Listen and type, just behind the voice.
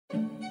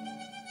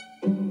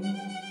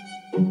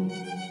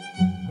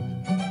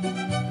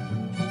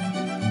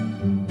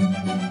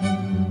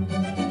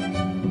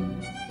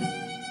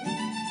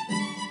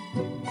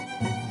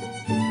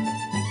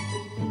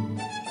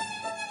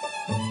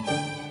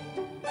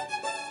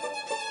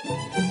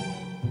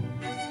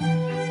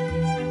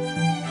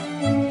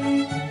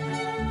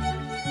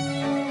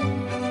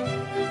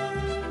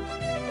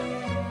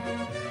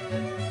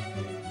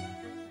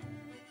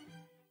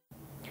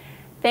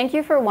Thank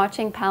you for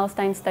watching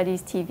Palestine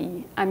Studies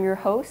TV. I'm your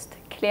host,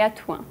 Cléa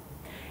Touin.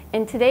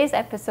 In today's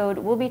episode,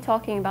 we'll be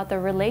talking about the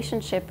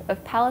relationship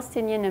of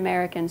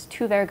Palestinian-Americans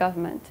to their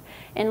government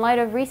in light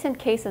of recent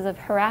cases of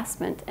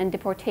harassment and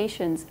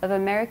deportations of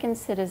American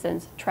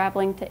citizens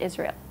traveling to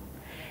Israel.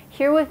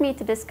 Here with me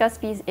to discuss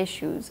these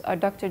issues are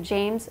Dr.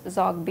 James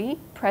Zogby,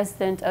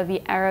 president of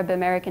the Arab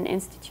American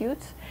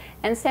Institute,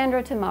 and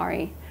Sandra,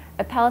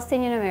 a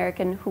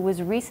Palestinian-American who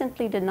was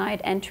recently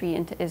denied entry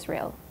into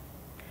Israel.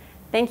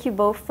 Thank you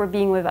both for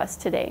being with us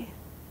today.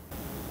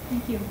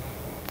 Thank you.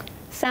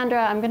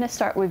 Sandra, I'm going to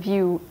start with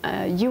you.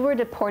 You were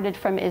deported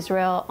from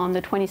Israel on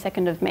the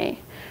 22nd of May.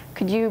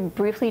 Could you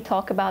briefly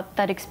talk about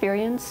that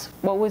experience?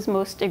 What was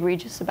most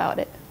egregious about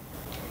it?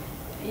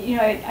 You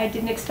know, I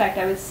didn't expect.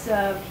 I was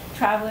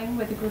traveling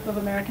with a group of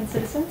American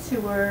citizens who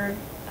were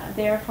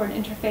there for an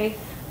interfaith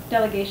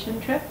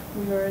delegation trip.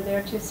 We were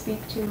there to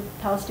speak to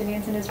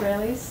Palestinians and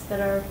Israelis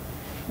that are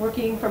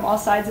working from all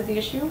sides of the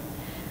issue.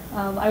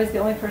 I was the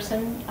only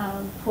person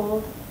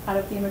pulled out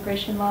of the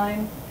immigration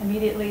line,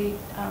 immediately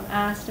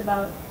asked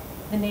about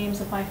the names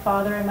of my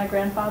father and my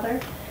grandfather.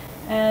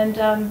 And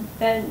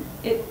then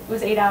it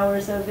was 8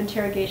 hours of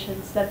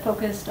interrogations that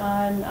focused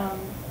on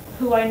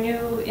who I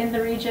knew in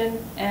the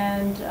region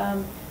and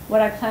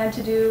what I planned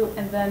to do,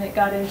 and then it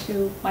got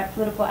into my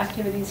political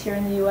activities here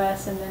in the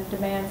US and then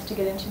demands to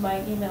get into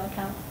my email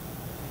account.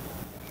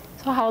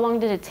 So how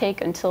long did it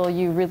take until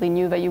you really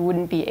knew that you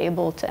wouldn't be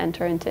able to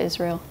enter into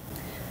Israel?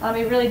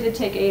 It really did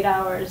take 8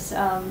 hours.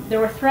 There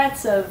were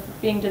threats of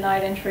being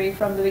denied entry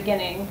from the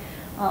beginning.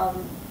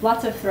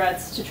 Lots of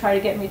threats to try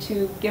to get me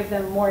to give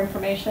them more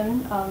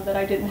information that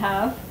I didn't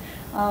have.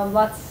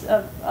 Lots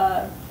of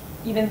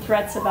even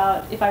threats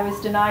about if I was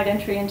denied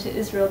entry into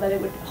Israel that it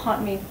would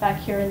haunt me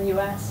back here in the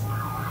US.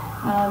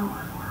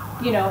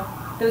 You know,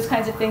 those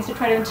kinds of things to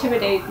try to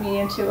intimidate me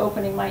into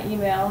opening my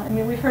email. I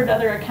mean, we've heard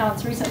other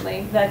accounts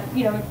recently that,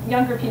 you know,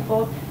 younger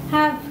people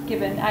have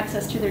given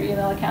access to their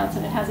email accounts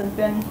and it hasn't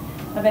been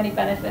of any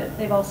benefit.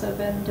 They've also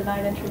been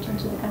denied entry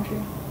into the country.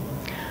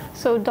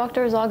 So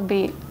Dr.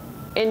 Zogby,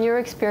 in your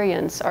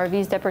experience, are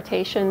these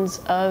deportations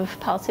of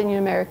Palestinian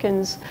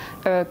Americans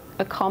a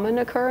common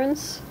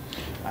occurrence?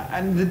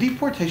 And the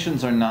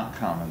deportations are not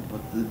common,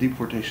 but the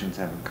deportations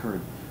have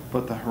occurred.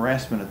 But the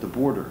harassment at the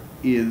border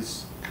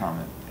is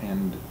common,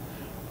 and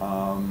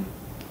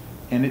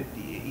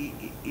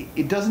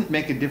it doesn't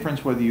make a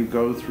difference whether you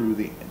go through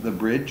the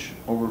bridge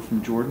over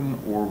from Jordan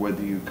or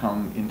whether you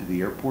come into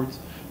the airports.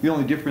 The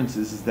only difference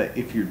is that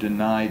if you're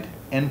denied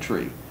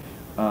entry,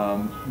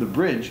 the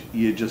bridge,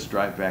 you just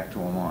drive back to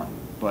Oman.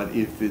 But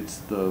if it's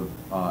the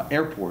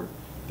airport,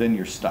 then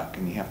you're stuck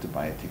and you have to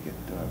buy a ticket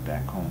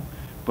back home.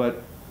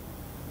 But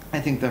I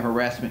think the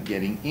harassment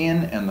getting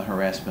in and the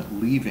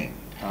harassment leaving,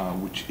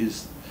 which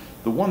is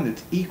the one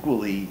that's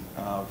equally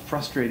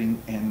frustrating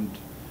and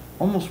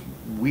almost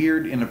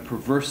weird in a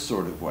perverse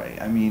sort of way.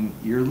 I mean,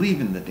 you're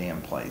leaving the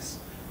damn place.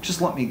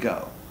 Just let me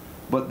go.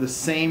 But the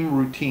same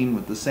routine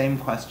with the same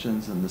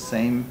questions and the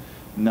same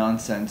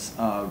nonsense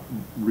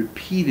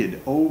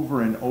repeated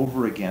over and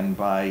over again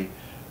by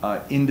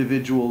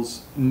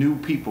individuals, new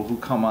people who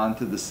come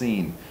onto the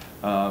scene.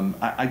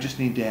 I just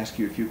need to ask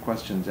you a few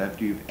questions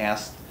after you've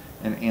asked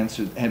and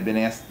answered, have been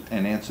asked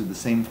and answered the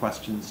same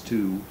questions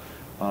to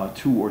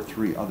 2 or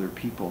 3 other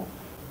people.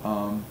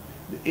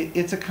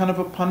 It's a kind of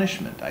a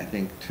punishment, I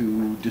think,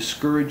 to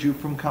discourage you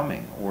from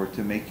coming or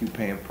to make you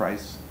pay a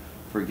price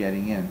for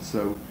getting in.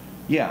 So,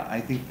 yeah,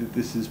 I think that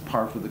this is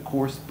par for the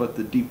course, but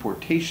the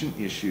deportation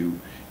issue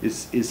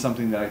is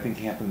something that I think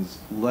happens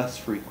less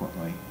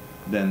frequently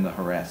than the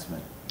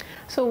harassment.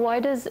 So why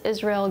does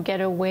Israel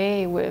get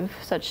away with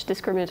such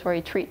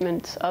discriminatory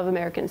treatment of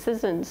American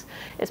citizens,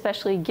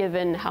 especially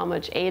given how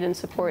much aid and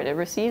support it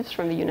receives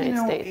from the United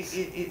States?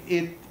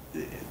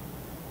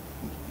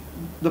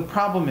 The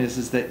problem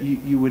is that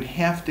you would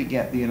have to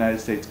get the United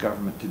States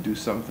government to do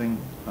something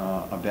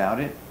about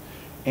it,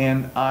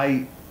 and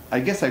I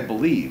guess I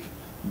believe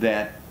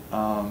that,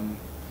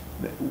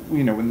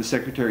 you know, when the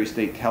Secretary of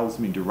State tells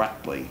me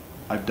directly,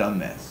 I've done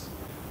this.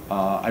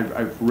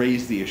 I've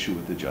raised the issue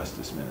with the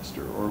Justice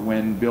Minister, or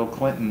when Bill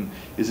Clinton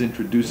is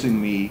introducing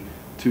me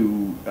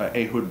to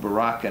Ehud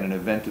Barak at an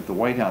event at the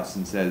White House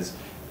and says,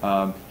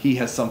 he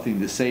has something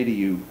to say to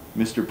you,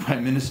 Mr.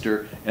 Prime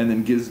Minister, and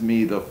then gives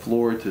me the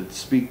floor to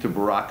speak to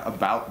Barak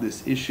about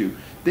this issue.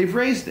 They've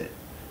raised it,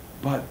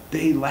 but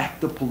they lack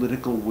the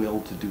political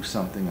will to do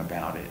something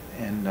about it.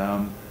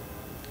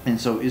 And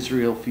so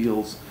Israel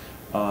feels,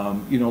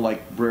 you know,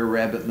 like Brer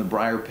Rabbit in the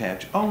briar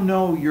patch. Oh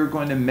no, you're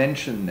going to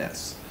mention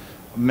this.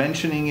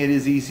 Mentioning it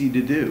is easy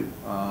to do.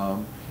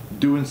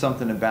 Doing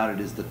something about it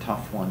is the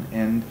tough one.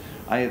 And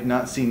I have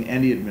not seen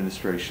any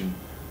administration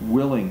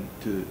willing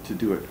to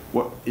do it.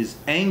 What is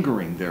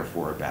angering,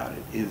 therefore, about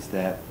it is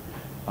that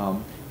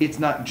it's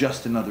not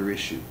just another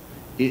issue.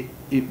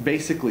 It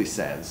basically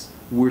says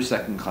we're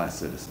second-class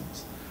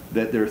citizens,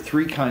 that there are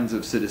 3 kinds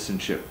of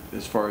citizenship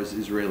as far as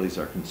Israelis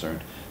are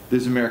concerned.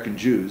 There's American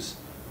Jews,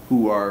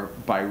 who are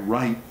by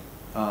right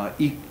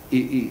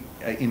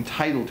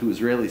entitled to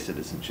Israeli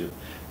citizenship.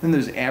 Then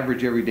there's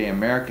average everyday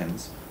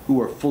Americans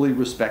who are fully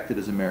respected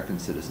as American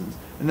citizens,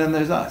 and then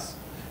there's us.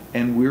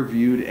 And we're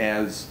viewed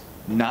as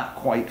not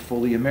quite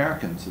fully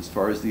Americans as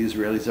far as the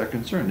Israelis are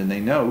concerned. And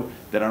they know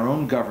that our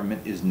own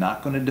government is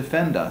not going to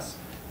defend us.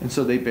 And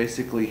so they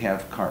basically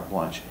have carte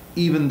blanche.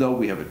 Even though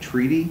we have a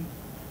treaty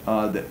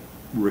that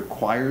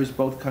requires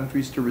both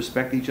countries to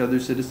respect each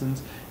other's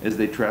citizens as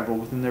they travel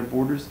within their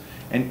borders,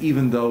 and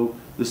even though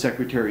the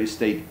Secretary of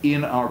State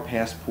in our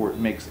passport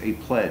makes a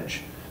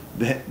pledge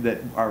that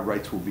our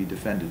rights will be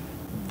defended,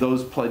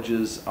 those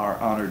pledges are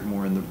honored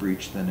more in the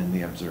breach than in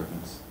the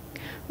observance.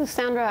 Well,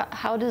 Sandra,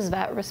 how does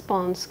that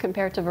response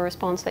compare to the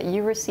response that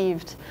you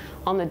received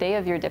on the day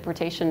of your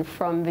deportation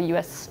from the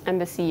U.S.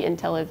 Embassy in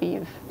Tel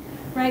Aviv?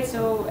 Right,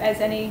 so as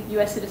any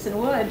U.S. citizen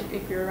would,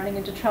 if you're running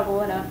into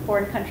trouble in a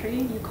foreign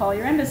country, you call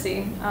your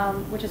embassy,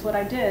 which is what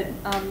I did.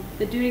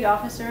 The duty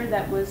officer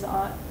that was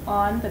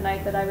on the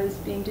night that I was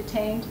being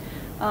detained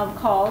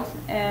called,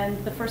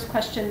 and the first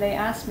question they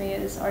asked me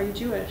is, "Are you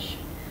Jewish?"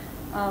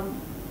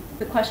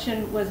 The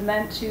question was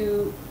meant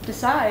to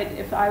decide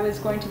if I was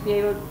going to be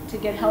able to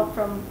get help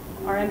from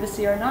our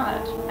embassy or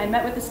not. I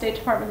met with the State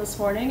Department this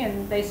morning,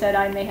 and they said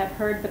I may have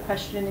heard the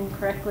question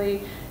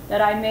incorrectly,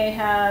 that I may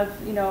have,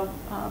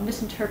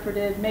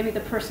 misinterpreted. Maybe the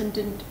person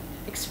didn't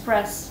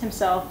express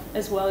himself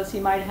as well as he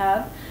might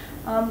have.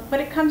 But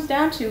it comes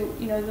down to,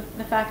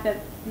 the fact that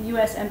the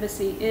U.S.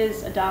 Embassy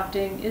is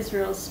adopting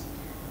Israel's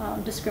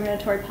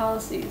discriminatory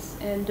policies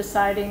in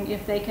deciding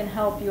if they can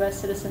help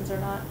U.S. citizens or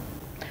not.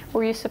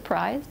 Were you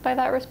surprised by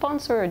that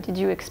response, or did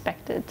you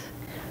expect it?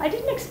 I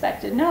didn't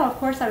expect it. No, of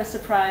course I was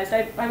surprised.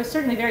 I was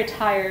certainly very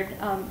tired.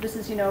 This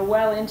is,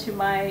 well into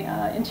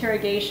my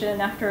interrogation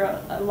after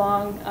a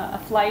long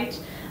flight.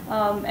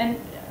 And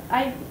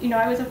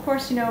I was, of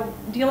course,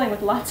 dealing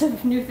with lots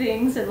of new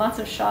things and lots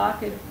of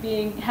shock and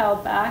being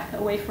held back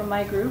away from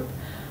my group.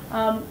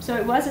 So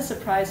it was a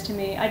surprise to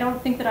me. I don't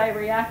think that I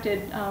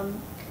reacted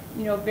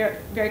very,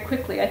 very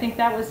quickly. I think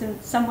that was in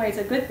some ways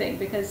a good thing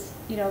because,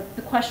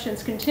 the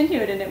questions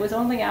continued, and it was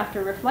only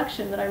after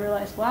reflection that I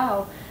realized,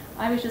 wow,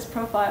 I was just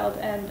profiled,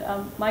 and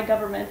my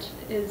government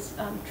is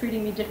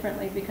treating me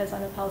differently because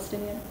I'm a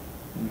Palestinian.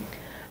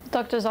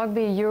 Dr.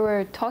 Zogby, you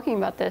were talking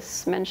about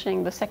this,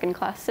 mentioning the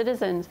second-class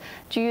citizens.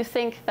 Do you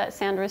think that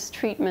Sandra's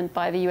treatment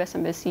by the U.S.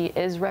 Embassy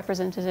is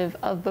representative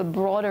of the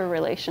broader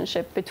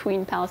relationship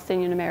between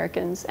Palestinian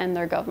Americans and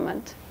their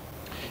government?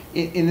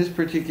 In this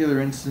particular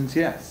instance,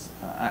 yes.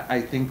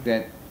 I think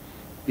that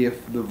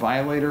if the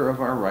violator of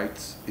our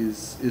rights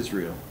is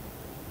Israel,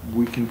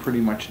 we can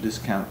pretty much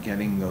discount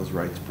getting those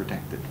rights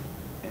protected.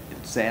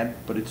 It's sad,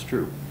 but it's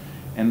true.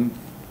 And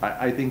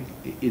I think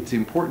it's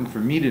important for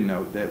me to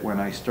note that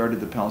when I started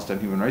the Palestine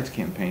Human Rights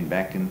Campaign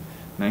back in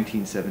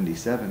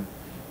 1977,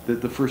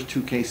 that the first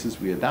two cases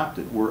we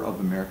adopted were of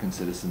American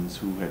citizens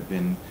who had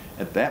been,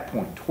 at that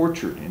point,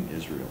 tortured in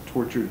Israel,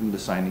 tortured into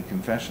signing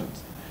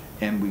confessions.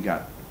 And we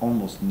got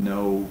almost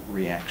no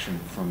reaction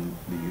from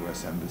the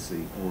U.S.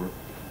 Embassy or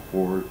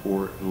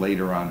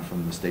later on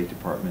from the State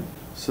Department.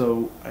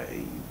 So,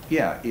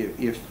 yeah,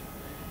 if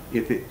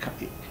it,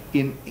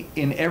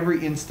 in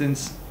every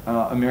instance,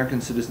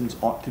 American citizens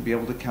ought to be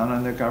able to count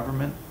on their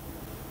government.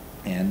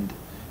 And,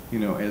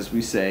 as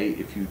we say,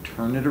 if you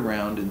turn it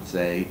around and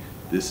say,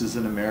 this is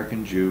an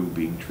American Jew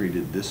being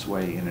treated this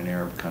way in an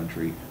Arab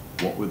country,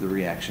 what would the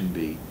reaction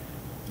be?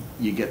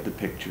 You get the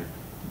picture.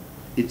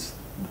 It's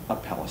a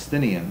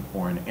Palestinian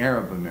or an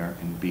Arab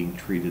American being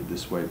treated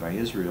this way by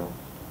Israel,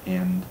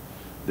 and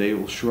they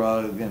will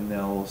shrug and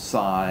they'll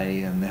sigh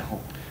and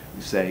they'll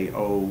say,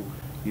 oh,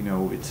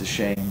 it's a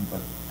shame, but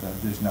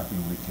there's nothing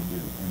we can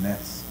do. And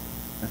that's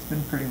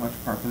been pretty much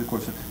par for the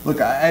course.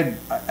 Look, I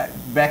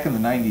back in the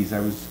 90s,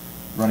 I was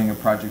running a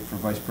project for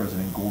Vice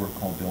President Gore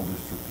called Builders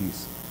for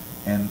Peace,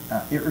 and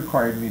it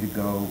required me to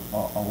go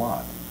a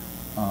lot.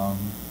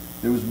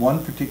 There was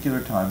one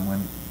particular time when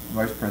the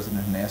Vice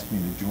President had asked me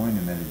to join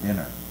him at a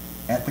dinner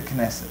at the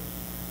Knesset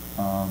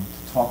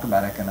to talk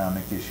about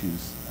economic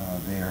issues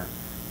there.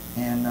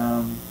 And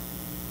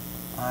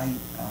I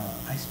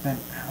spent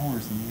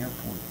hours in the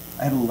airport.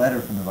 I had a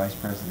letter from the Vice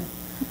President.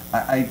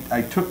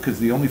 I took, because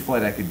the only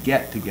flight I could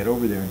get to get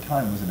over there in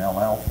time was an El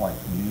Al flight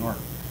from New York.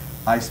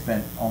 I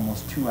spent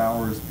almost 2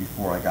 hours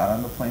before I got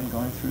on the plane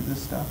going through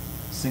this stuff,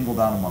 singled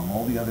out among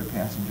all the other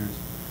passengers.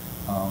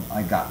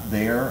 I got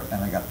there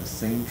and I got the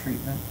same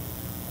treatment.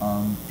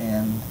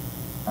 And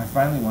I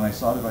finally, when I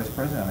saw the Vice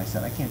President, I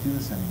said, I can't do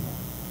this anymore.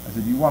 I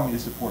said, you want me to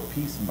support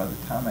peace, and by the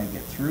time I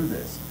get through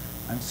this,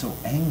 I'm so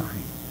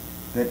angry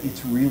that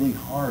it's really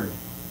hard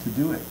to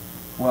do it.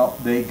 Well,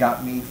 they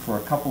got me for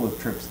a couple of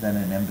trips, then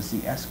an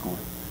embassy escort.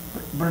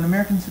 But an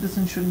American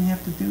citizen shouldn't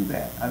have to do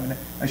that. I mean,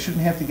 I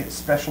shouldn't have to get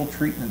special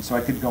treatment so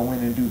I could go in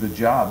and do the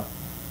job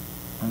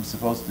I'm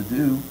supposed to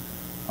do.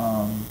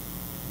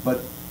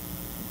 But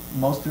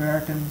most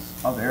Americans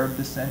of Arab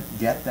descent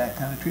get that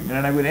kind of treatment.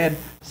 And I would add,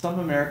 some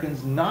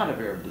Americans not of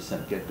Arab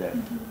descent get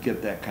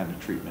that kind of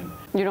treatment.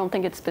 You don't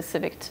think it's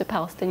specific to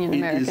Palestinian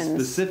Americans? It is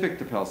specific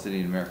to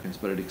Palestinian Americans,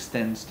 but it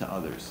extends to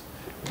others.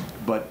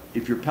 But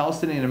if you're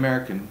Palestinian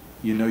American,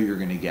 you know you're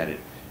going to get it.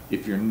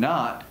 If you're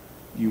not,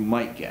 you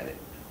might get it.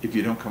 if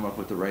you don't come up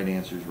with the right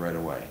answers right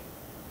away.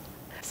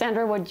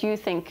 Sandra, what do you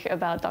think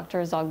about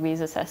Dr.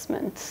 Zogby's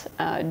assessment?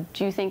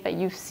 Do you think that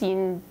you've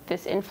seen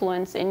this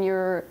influence in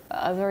your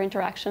other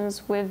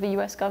interactions with the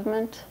U.S.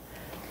 government?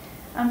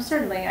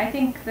 Certainly. I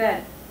think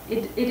that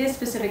it is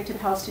specific to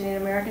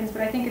Palestinian Americans,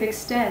 but I think it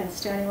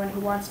extends to anyone who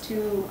wants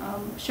to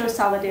show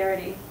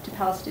solidarity to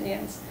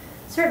Palestinians.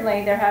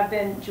 Certainly, there have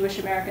been Jewish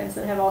Americans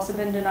that have also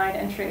been denied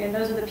entry, and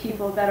those are the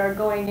people that are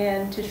going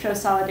in to show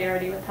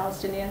solidarity with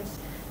Palestinians.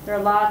 There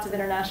are lots of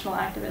international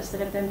activists that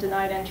have been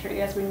denied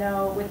entry, as we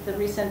know, with the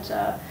recent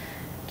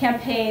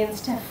campaigns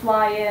to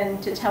fly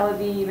in to Tel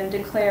Aviv and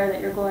declare that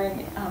you're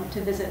going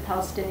to visit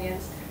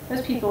Palestinians.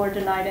 Those people are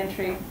denied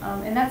entry,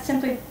 and that's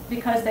simply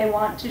because they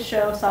want to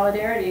show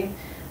solidarity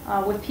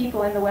with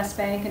people in the West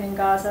Bank and in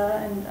Gaza,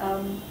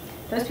 and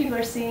those people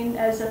are seen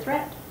as a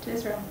threat to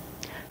Israel.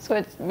 So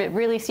it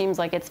really seems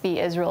like it's the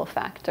Israel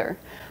factor.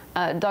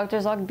 Dr.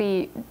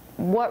 Zogby,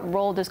 what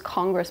role does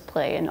Congress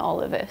play in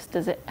all of this?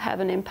 Does it have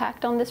an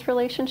impact on this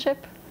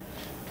relationship?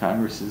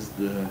 Congress is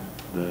the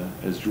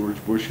as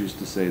George Bush used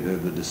to say, they're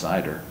the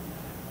decider.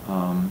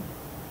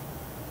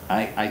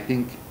 I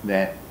think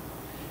that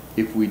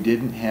if we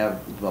didn't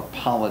have the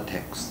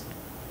politics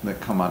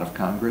that come out of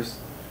Congress,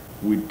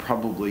 we'd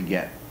probably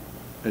get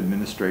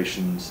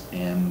administrations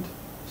and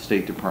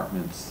State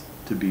Departments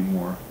to be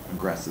more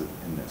aggressive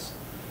in this.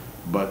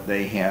 But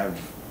they have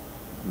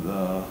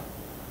the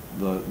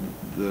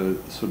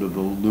sort of the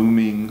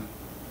looming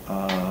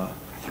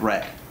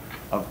threat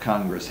of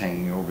Congress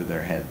hanging over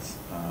their heads.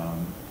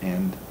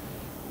 And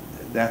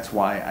that's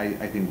why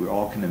I think we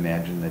all can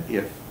imagine that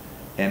if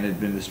an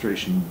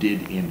administration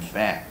did in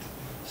fact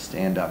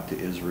stand up to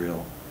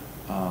Israel,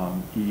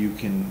 you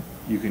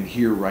can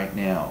hear right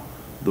now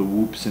the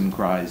whoops and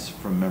cries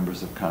from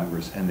members of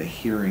Congress and the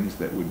hearings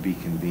that would be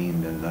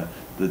convened and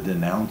the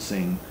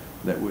denouncing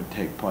that would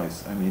take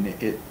place. I mean,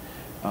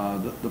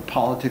 the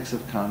politics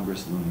of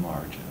Congress loom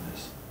large in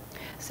this.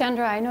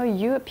 Sandra, I know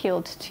you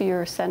appealed to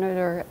your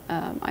senator,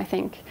 I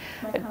think,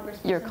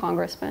 your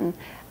congressman.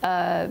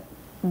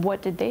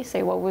 What did they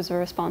say? What was the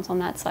response on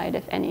that side,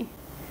 if any?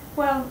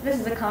 Well, this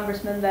is a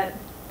congressman that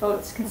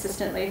votes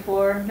consistently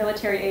for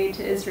military aid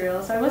to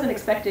Israel, so I wasn't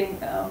expecting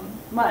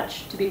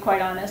much, to be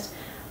quite honest.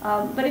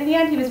 But in the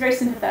end, he was very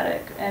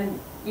sympathetic and,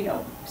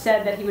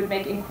 said that he would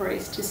make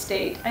inquiries to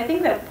state. I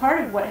think that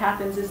part of what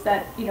happens is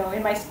that,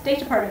 in my State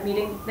Department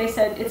meeting, they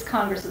said it's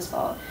Congress's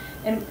fault.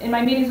 And in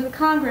my meetings with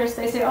Congress,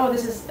 they say, oh,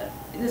 this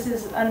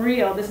is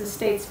unreal, this is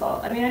state's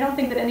fault. I mean, I don't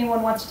think that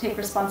anyone wants to take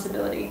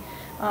responsibility.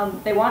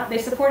 They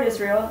support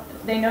Israel,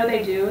 they know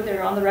they do,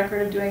 they're on the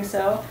record of doing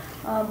so,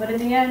 but in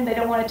the end, they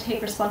don't want to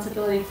take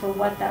responsibility for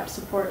what that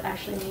support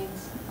actually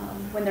means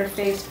when they're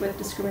faced with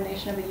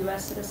discrimination of a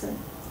U.S. citizen.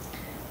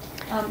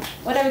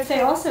 What I would say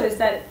also is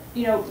that,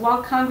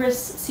 while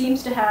Congress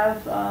seems to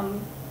have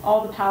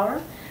all the power,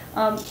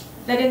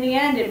 that in the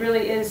end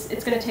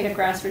it's going to take a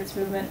grassroots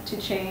movement to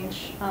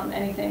change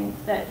anything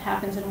that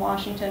happens in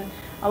Washington.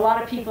 A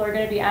lot of people are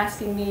going to be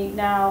asking me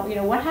now,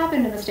 what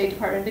happened in the State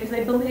Department, because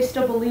they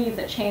still believe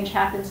that change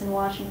happens in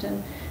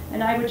Washington.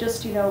 And I would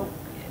just,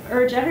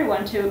 urge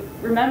everyone to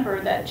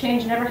remember that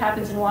change never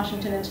happens in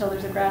Washington until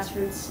there's a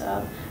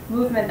grassroots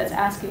movement that's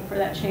asking for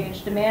that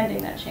change,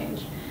 demanding that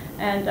change.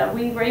 And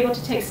we were able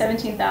to take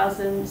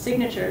 17,000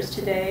 signatures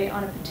today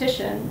on a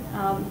petition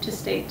to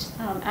state,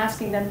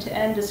 asking them to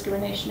end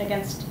discrimination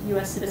against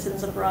U.S.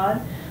 citizens abroad.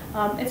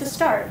 It's a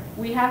start.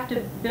 We have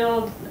to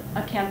build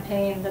a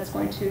campaign that's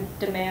going to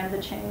demand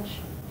the change.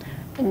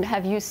 And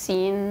have you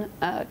seen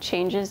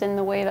changes in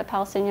the way that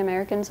Palestinian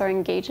Americans are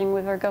engaging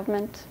with our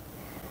government?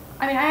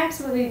 I mean, I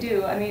absolutely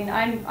do. I mean,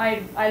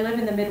 I live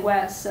in the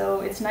Midwest, so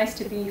it's nice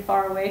to be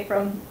far away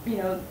from,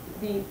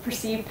 the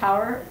perceived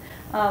power.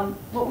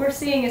 What we're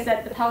seeing is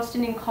that the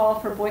Palestinian call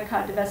for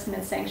boycott, divestment,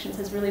 and sanctions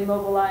has really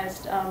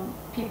mobilized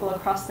people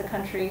across the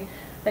country.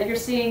 That you're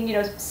seeing,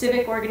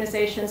 civic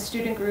organizations,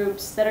 student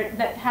groups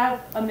that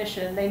have a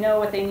mission. They know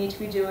what they need to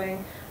be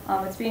doing.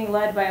 It's being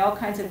led by all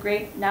kinds of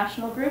great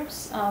national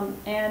groups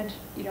and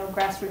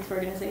grassroots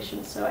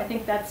organizations. So I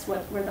think that's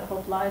where the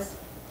hope lies.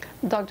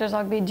 Dr.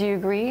 Zogby, do you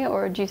agree,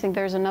 or do you think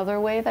there's another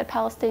way that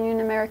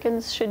Palestinian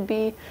Americans should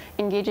be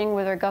engaging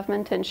with our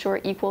government to ensure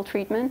equal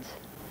treatment?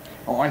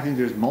 Oh, I think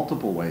there's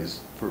multiple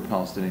ways for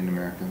Palestinian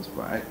Americans,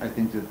 but I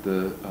think that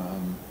the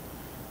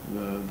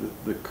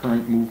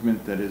current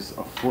movement that is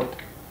afoot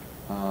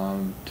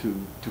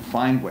to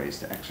find ways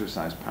to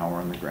exercise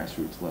power on the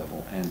grassroots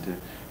level and to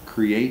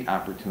create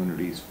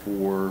opportunities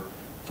for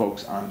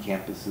folks on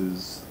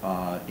campuses,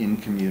 in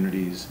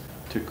communities,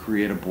 to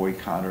create a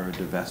boycott or a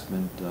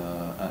divestment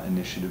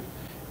initiative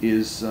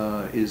is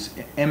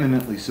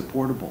eminently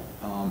supportable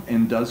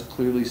and does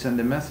clearly send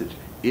a message.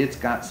 It's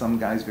got some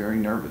guys very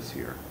nervous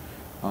here.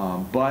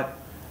 But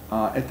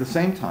at the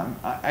same time,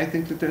 I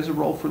think that there's a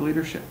role for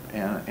leadership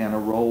and a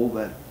role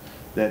that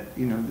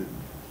the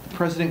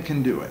president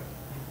can do it.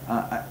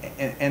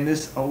 And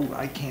this, oh,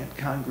 I can't,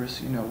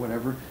 Congress,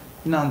 whatever,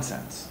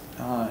 nonsense.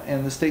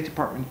 And the State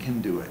Department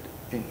can do it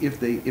if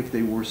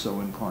they were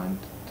so inclined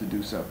to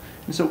do so.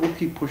 And so we'll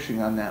keep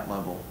pushing on that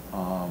level.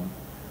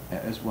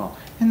 as well.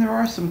 And there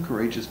are some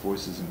courageous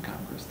voices in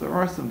Congress. There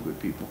are some good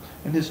people,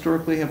 and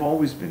historically have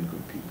always been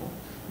good people.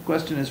 The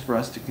question is for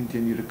us to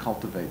continue to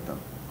cultivate them,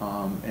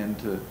 and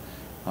to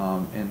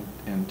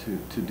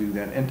do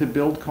that, and to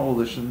build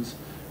coalitions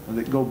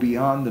that go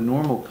beyond the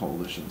normal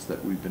coalitions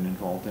that we've been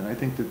involved in. I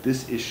think that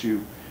this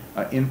issue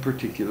in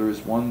particular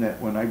is one that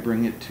when I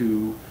bring it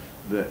to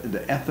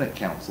the Ethnic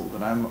Council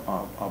that I'm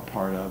a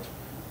part of,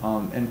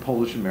 and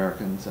Polish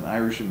Americans and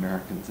Irish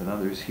Americans and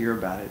others hear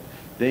about it,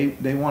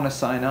 they want to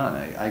sign on.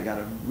 I got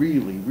a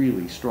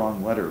really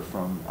strong letter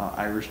from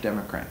Irish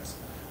Democrats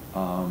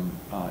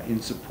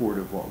in support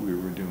of what we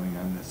were doing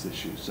on this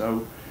issue.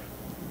 So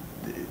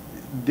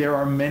there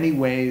are many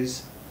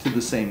ways to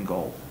the same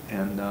goal,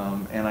 and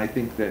I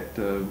think that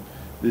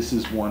this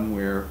is one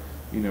where,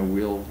 you know,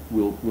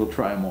 we'll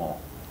try them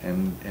all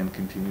and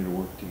continue to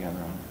work together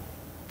on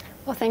it.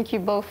 Well, thank you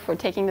both for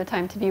taking the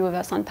time to be with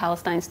us on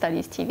Palestine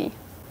Studies TV.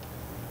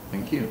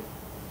 Thank you.